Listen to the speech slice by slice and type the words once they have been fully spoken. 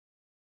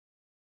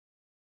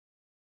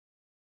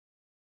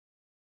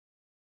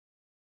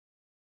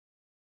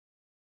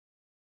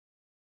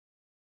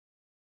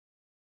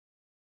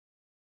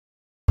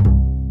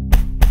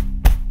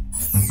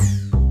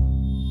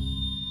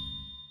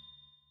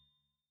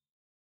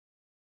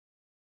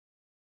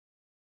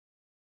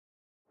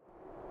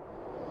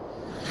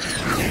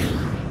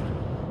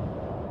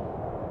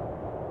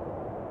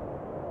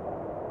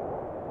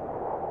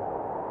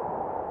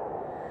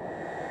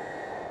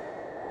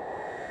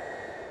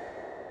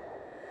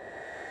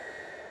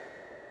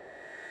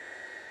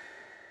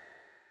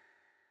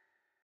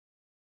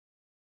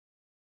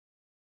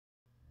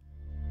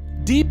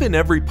Deep in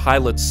every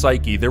pilot's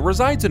psyche, there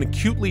resides an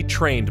acutely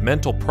trained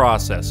mental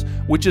process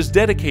which is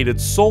dedicated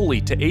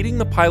solely to aiding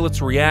the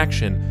pilot's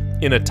reaction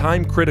in a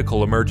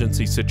time-critical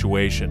emergency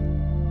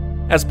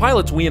situation. As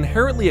pilots, we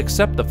inherently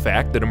accept the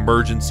fact that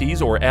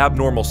emergencies or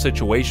abnormal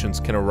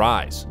situations can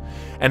arise,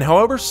 and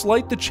however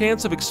slight the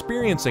chance of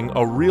experiencing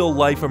a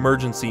real-life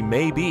emergency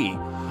may be,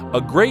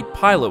 a great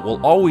pilot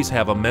will always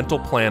have a mental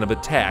plan of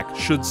attack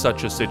should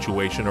such a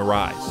situation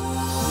arise.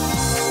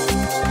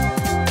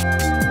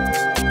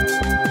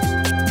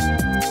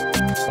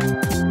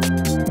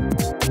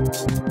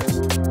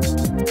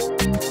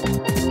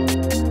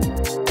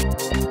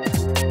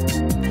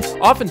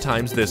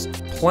 Oftentimes, this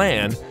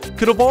plan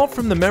could evolve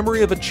from the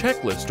memory of a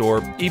checklist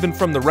or even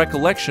from the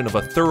recollection of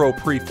a thorough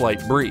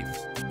pre-flight brief.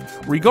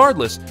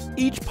 Regardless,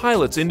 each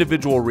pilot's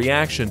individual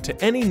reaction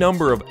to any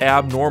number of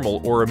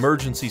abnormal or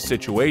emergency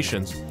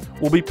situations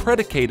will be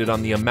predicated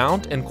on the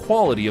amount and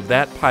quality of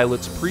that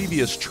pilot's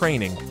previous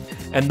training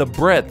and the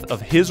breadth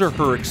of his or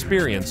her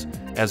experience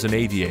as an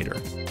aviator.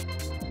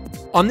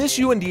 On this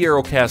UND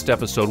AeroCast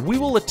episode, we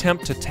will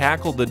attempt to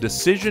tackle the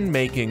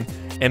decision-making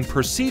and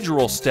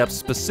procedural steps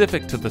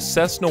specific to the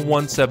Cessna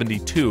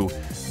 172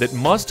 that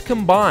must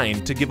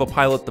combine to give a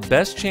pilot the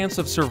best chance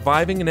of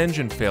surviving an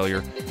engine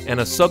failure and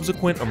a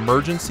subsequent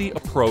emergency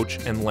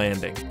approach and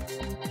landing.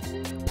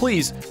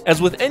 Please,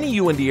 as with any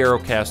UND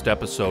AeroCast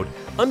episode,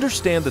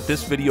 understand that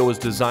this video is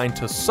designed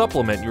to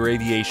supplement your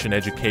aviation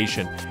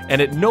education,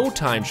 and at no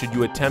time should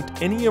you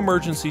attempt any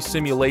emergency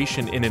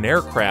simulation in an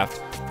aircraft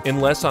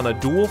unless on a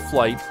dual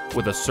flight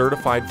with a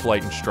certified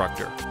flight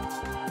instructor.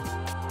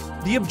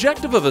 The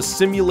objective of a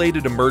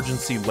simulated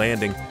emergency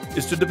landing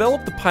is to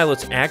develop the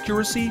pilot's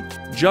accuracy,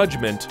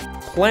 judgment,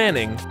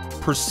 planning,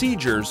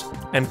 procedures,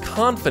 and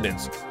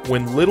confidence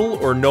when little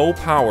or no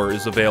power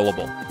is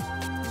available.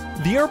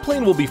 The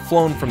airplane will be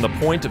flown from the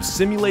point of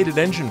simulated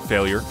engine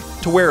failure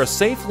to where a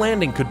safe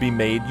landing could be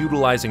made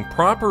utilizing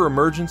proper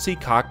emergency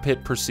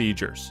cockpit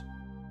procedures.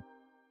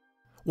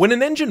 When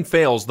an engine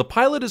fails, the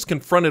pilot is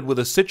confronted with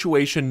a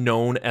situation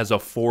known as a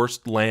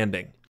forced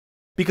landing.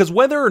 Because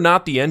whether or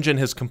not the engine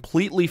has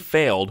completely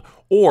failed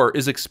or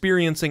is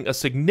experiencing a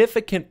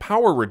significant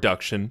power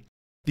reduction,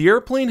 the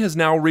airplane has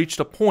now reached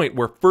a point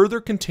where further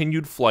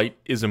continued flight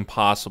is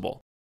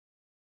impossible.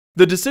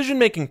 The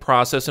decision-making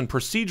process and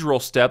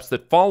procedural steps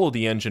that follow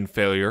the engine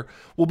failure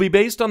will be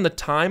based on the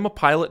time a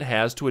pilot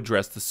has to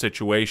address the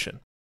situation.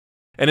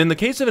 And in the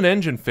case of an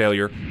engine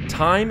failure,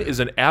 time is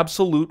an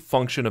absolute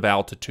function of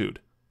altitude.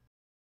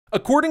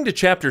 According to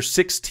Chapter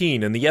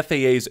 16 in the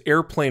FAA's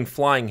Airplane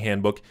Flying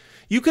Handbook,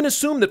 you can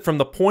assume that from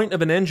the point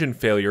of an engine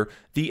failure,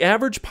 the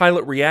average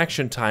pilot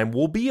reaction time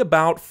will be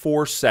about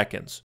 4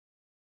 seconds.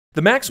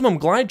 The maximum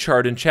glide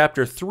chart in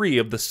Chapter 3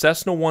 of the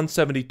Cessna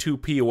 172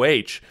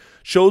 POH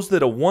shows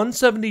that a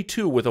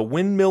 172 with a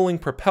windmilling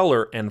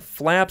propeller and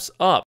flaps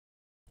up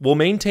will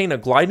maintain a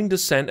gliding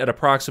descent at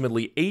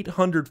approximately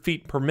 800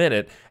 feet per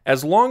minute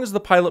as long as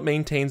the pilot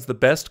maintains the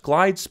best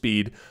glide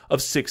speed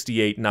of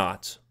 68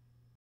 knots.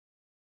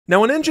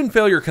 Now, an engine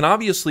failure can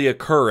obviously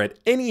occur at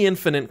any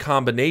infinite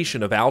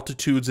combination of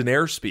altitudes and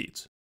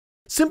airspeeds.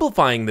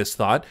 Simplifying this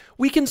thought,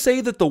 we can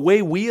say that the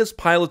way we as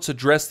pilots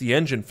address the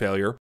engine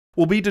failure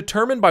will be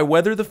determined by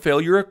whether the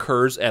failure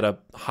occurs at a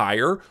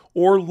higher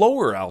or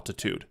lower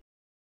altitude.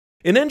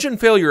 An engine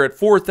failure at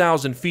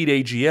 4,000 feet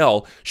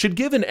AGL should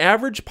give an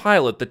average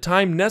pilot the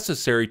time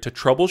necessary to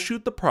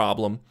troubleshoot the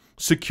problem,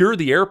 secure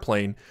the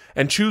airplane,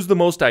 and choose the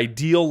most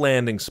ideal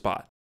landing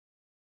spot.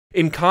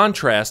 In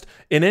contrast,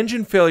 an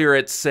engine failure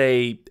at,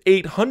 say,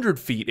 800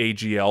 feet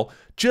AGL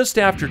just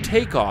after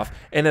takeoff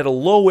and at a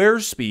low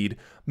airspeed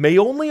may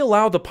only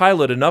allow the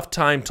pilot enough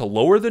time to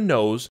lower the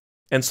nose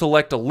and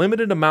select a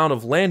limited amount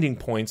of landing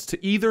points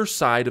to either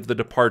side of the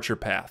departure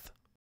path.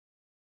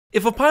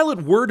 If a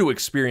pilot were to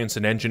experience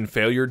an engine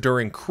failure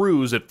during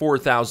cruise at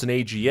 4,000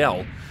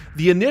 AGL,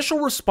 the initial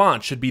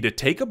response should be to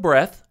take a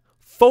breath,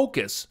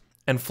 focus,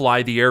 and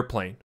fly the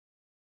airplane.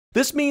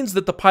 This means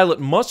that the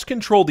pilot must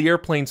control the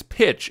airplane's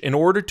pitch in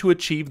order to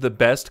achieve the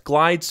best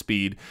glide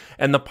speed,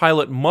 and the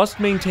pilot must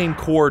maintain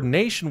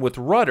coordination with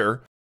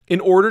rudder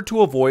in order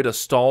to avoid a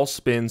stall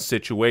spin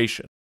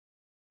situation.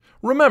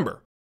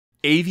 Remember,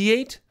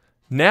 aviate,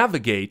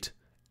 navigate,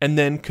 and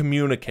then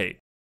communicate.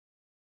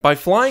 By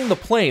flying the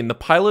plane, the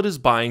pilot is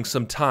buying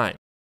some time.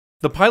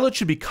 The pilot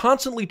should be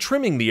constantly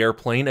trimming the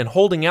airplane and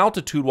holding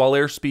altitude while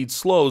airspeed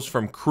slows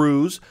from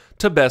cruise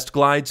to best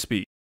glide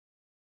speed.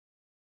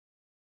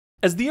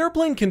 As the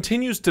airplane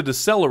continues to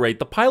decelerate,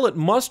 the pilot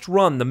must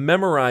run the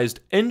memorized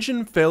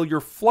engine failure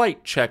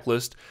flight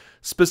checklist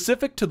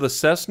specific to the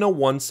Cessna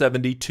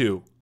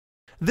 172.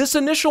 This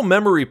initial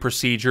memory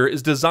procedure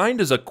is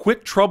designed as a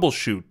quick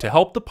troubleshoot to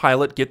help the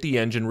pilot get the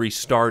engine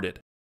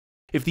restarted.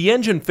 If the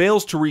engine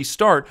fails to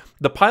restart,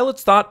 the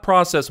pilot's thought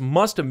process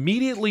must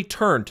immediately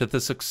turn to the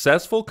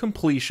successful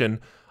completion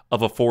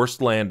of a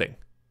forced landing.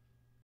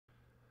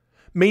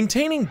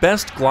 Maintaining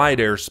best glide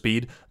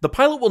airspeed, the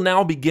pilot will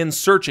now begin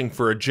searching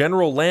for a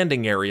general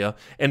landing area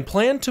and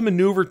plan to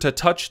maneuver to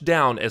touch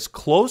down as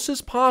close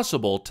as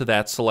possible to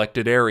that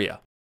selected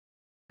area.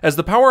 As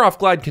the power-off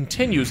glide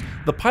continues,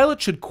 the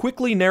pilot should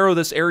quickly narrow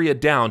this area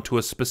down to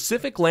a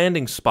specific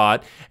landing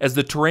spot as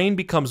the terrain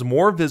becomes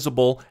more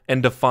visible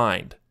and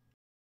defined.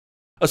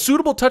 A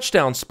suitable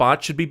touchdown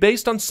spot should be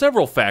based on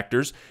several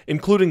factors,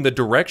 including the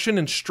direction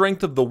and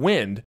strength of the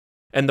wind,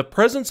 and the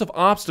presence of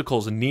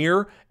obstacles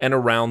near and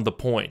around the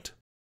point.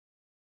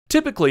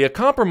 Typically, a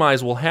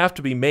compromise will have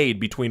to be made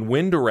between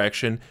wind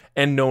direction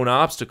and known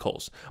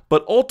obstacles,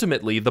 but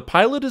ultimately the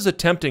pilot is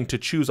attempting to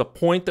choose a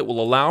point that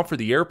will allow for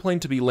the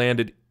airplane to be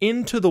landed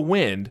into the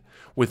wind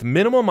with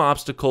minimum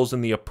obstacles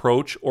in the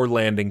approach or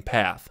landing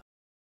path.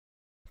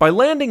 By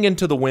landing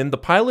into the wind, the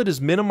pilot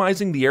is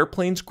minimizing the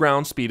airplane's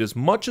ground speed as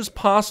much as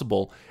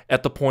possible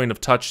at the point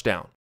of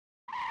touchdown.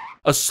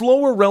 A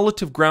slower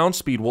relative ground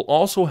speed will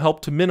also help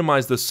to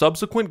minimize the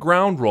subsequent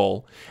ground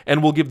roll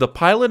and will give the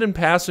pilot and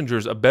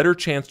passengers a better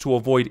chance to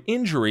avoid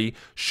injury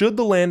should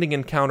the landing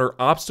encounter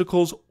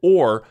obstacles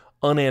or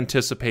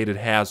unanticipated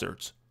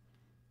hazards.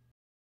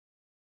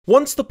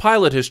 Once the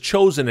pilot has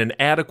chosen an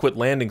adequate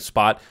landing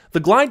spot, the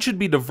glide should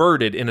be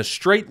diverted in a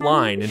straight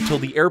line until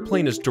the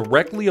airplane is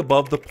directly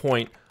above the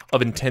point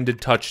of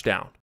intended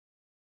touchdown.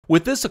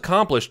 With this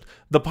accomplished,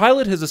 the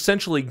pilot has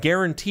essentially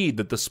guaranteed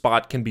that the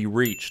spot can be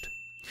reached.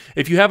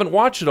 If you haven't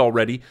watched it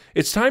already,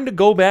 it's time to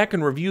go back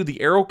and review the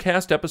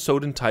AeroCast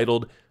episode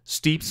entitled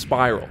Steep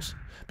Spirals,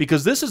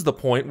 because this is the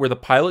point where the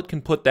pilot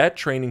can put that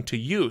training to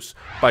use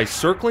by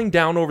circling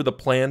down over the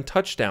planned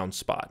touchdown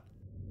spot.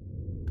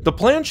 The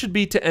plan should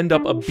be to end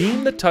up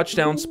abeam the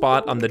touchdown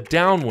spot on the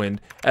downwind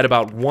at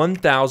about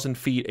 1,000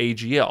 feet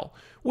AGL,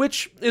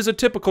 which is a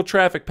typical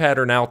traffic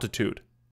pattern altitude.